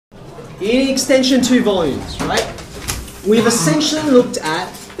in extension to volumes, right? We've essentially looked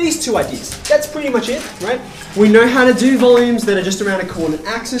at these two ideas. That's pretty much it, right? We know how to do volumes that are just around a coordinate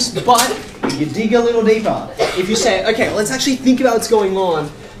axis, but if you dig a little deeper, if you say, okay, let's actually think about what's going on,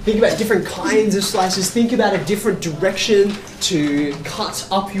 think about different kinds of slices, think about a different direction to cut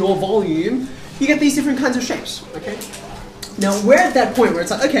up your volume, you get these different kinds of shapes, okay? Now, we're at that point where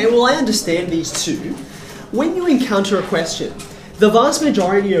it's like, okay, well, I understand these two. When you encounter a question, the vast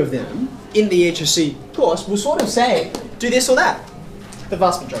majority of them in the HSC course will sort of say, do this or that. The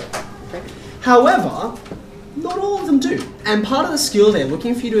vast majority. Okay? However, not all of them do. And part of the skill they're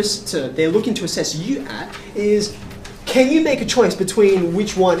looking for you they're looking to assess you at is, can you make a choice between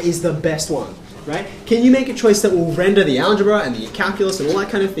which one is the best one, right? Can you make a choice that will render the algebra and the calculus and all that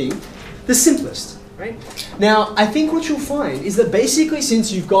kind of thing the simplest, right? Now, I think what you'll find is that basically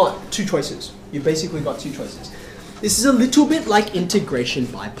since you've got two choices, this is a little bit like integration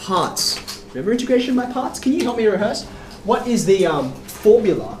by parts. Remember integration by parts? Can you help me rehearse? What is the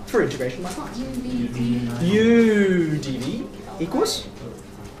formula for integration by parts? U dv equals?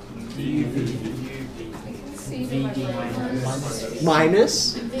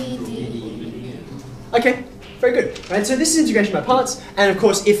 Minus? Okay, very good. Right, so this is integration by parts, and of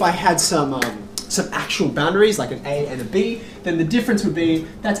course if I had some actual boundaries, like an A and a B, then the difference would be,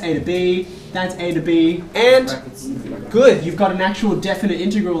 that's A to B, that's A to B, and good, you've got an actual definite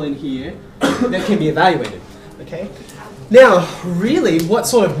integral in here that can be evaluated, okay? Now, really, what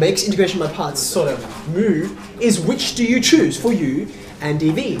sort of makes integration by parts sort of move is which do you choose for U and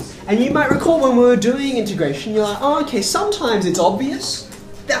dv. And you might recall when we were doing integration, you're like, oh, okay, sometimes it's obvious,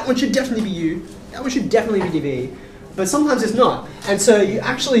 that one should definitely be U, that one should definitely be dv, but sometimes it's not. And so you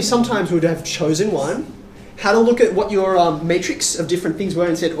actually sometimes would have chosen one, had a look at what your matrix of different things were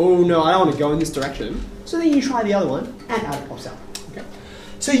and said, oh no, I don't want to go in this direction. So then you try the other one, and out it pops out. Okay?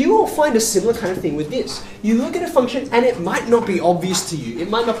 So you will find a similar kind of thing with this. You look at a function, and it might not be obvious to you. It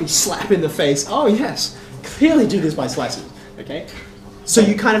might not be slap in the face. Oh yes, clearly do this by slices. Okay? So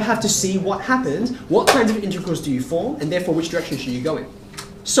you kind of have to see what happens, what kinds of integrals do you form, and therefore which direction should you go in.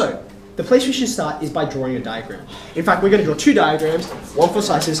 So, the place we should start is by drawing a diagram. In fact, we're going to draw two diagrams, one for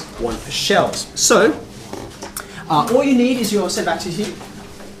slices, one for shells. So, all you need is your set of axes here.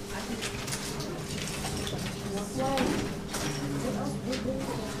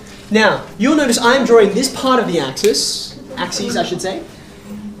 Now, you'll notice I'm drawing this part of the axes I should say,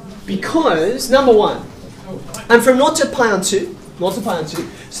 because, number one, I'm from 0 to pi on 2,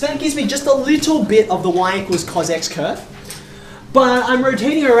 so that gives me just a little bit of the y equals cos x curve. But I'm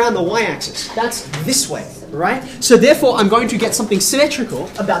rotating around the y-axis. That's this way, right? So therefore, I'm going to get something symmetrical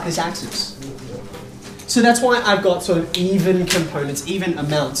about this axis. So that's why I've got sort of even components, even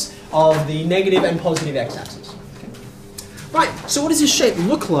amounts of the negative and positive x-axis. Okay. Right, so what does this shape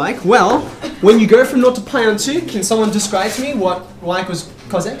look like? Well, when you go from 0 to pi on 2, can someone describe to me what y equals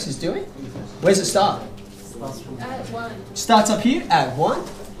cos x is doing? Where's it start? At 1. Starts up here at 1,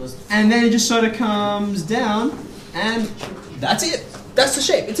 and then it just sort of comes down, and that's it. That's the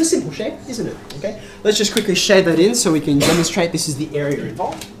shape. It's a simple shape, isn't it? Okay. Let's just quickly shade that in so we can demonstrate this is the area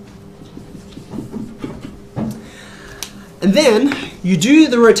involved. And then you do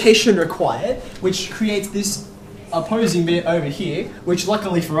the rotation required, which creates this opposing bit over here, which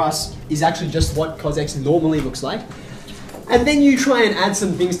luckily for us is actually just what cos x normally looks like. And then you try and add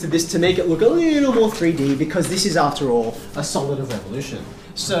some things to this to make it look a little more 3D, because this is, after all, a solid of revolution.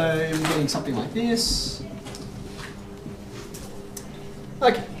 So we're getting something like this.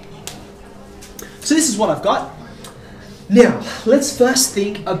 Okay. So this is what I've got. Now, let's first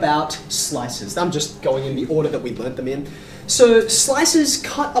think about slices. I'm just going in the order that we learnt them in. So slices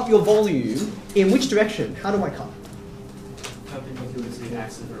cut up your volume in which direction? How do I cut? Perpendicular to the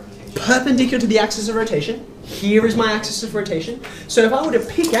axis of rotation. Perpendicular to the axis of rotation. Here is my axis of rotation. So if I were to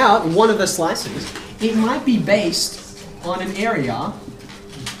pick out one of the slices, it might be based on an area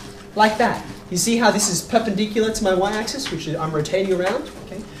like that. You see how this is perpendicular to my y-axis, which I'm rotating around?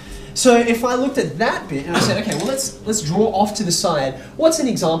 Okay. So if I looked at that bit and I said, okay, well let's draw off to the side, what's an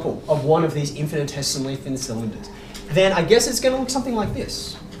example of one of these infinitesimally thin cylinders? Then I guess it's going to look something like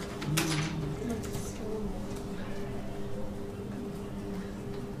this.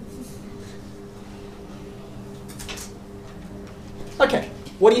 Okay,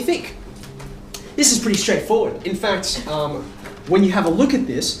 what do you think? This is pretty straightforward. In fact, when you have a look at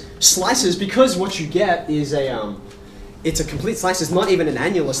this, slices, because what you get is it's a complete slice, it's not even an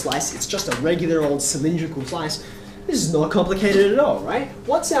annular slice, it's just a regular old cylindrical slice. This is not complicated at all, right?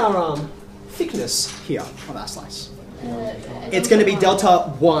 What's our thickness here of our slice? It's going to be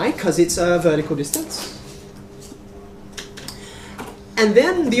delta y, because it's a vertical distance. And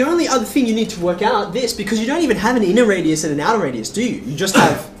then the only other thing you need to work out this, because you don't even have an inner radius and an outer radius, do you? You just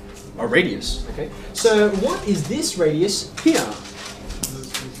have a radius. Okay. So what is this radius here?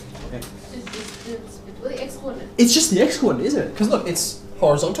 The x-coordinate. It's just the x-coordinate, isn't it? Because look, it's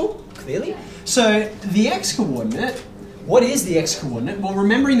horizontal, clearly. So the x-coordinate, what is the x-coordinate? Well,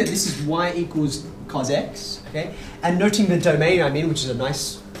 remembering that this is y equals cos x, okay, and noting the domain I'm in, which is a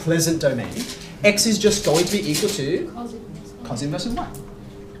nice, pleasant domain, x is just going to be equal to cos inverse of y.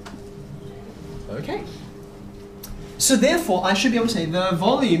 Okay. So therefore, I should be able to say the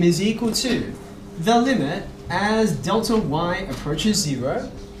volume is equal to the limit as delta y approaches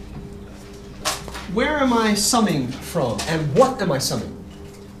 0. Where am I summing from? And what am I summing?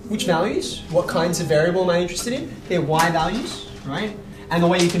 Which values? What kinds of variable am I interested in? They're y values, right? And the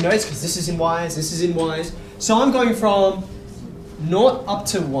way you can know is because this is in y's, this is in y's. So I'm going from 0 up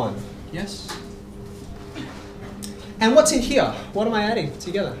to 1. Yes? And what's in here? What am I adding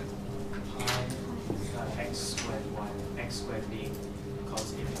together? X squared y, x squared being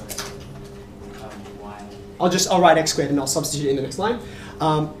cos inverse y. I'll write x squared and I'll substitute it in the next line.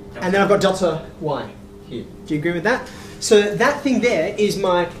 And then I've got delta y here. Do you agree with that? So that thing there is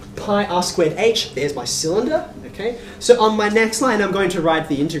my pi r squared h. There's my cylinder. Okay. So on my next line, I'm going to write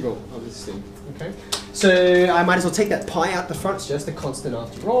the integral of this thing. Okay. So I might as well take that pi out the front. It's just a constant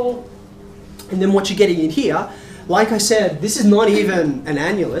after all. And then what you're getting in here, like I said, this is not even an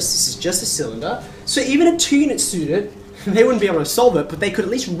annulus. This is just a cylinder. So even a 2-unit student, they wouldn't be able to solve it, but they could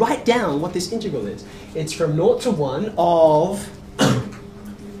at least write down what this integral is. It's from 0 to 1 of...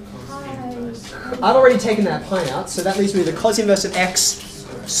 I've already taken that pi out, so that leaves me the cos inverse of x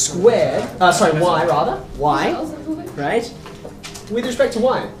squared, y rather, y, right, with respect to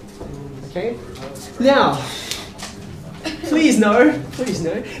y. Okay? Now, please no.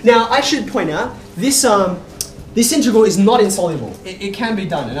 Now, I should point out, this integral is not insoluble. It can be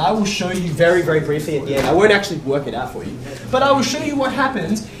done, and I will show you very, very briefly at the end. I won't actually work it out for you, but I will show you what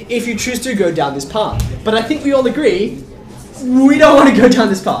happens if you choose to go down this path. But I think we all agree, we don't want to go down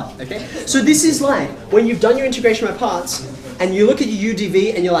this path, okay? So this is like when you've done your integration by parts and you look at your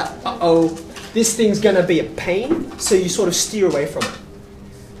UDV and you're like, uh-oh, this thing's going to be a pain, so you sort of steer away from it.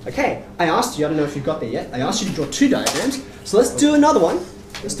 Okay, I asked you, I don't know if you got there yet, I asked you to draw 2 diagrams, so let's do another one.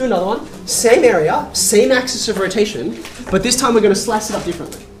 Same area, same axis of rotation, but this time we're going to slice it up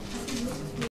differently.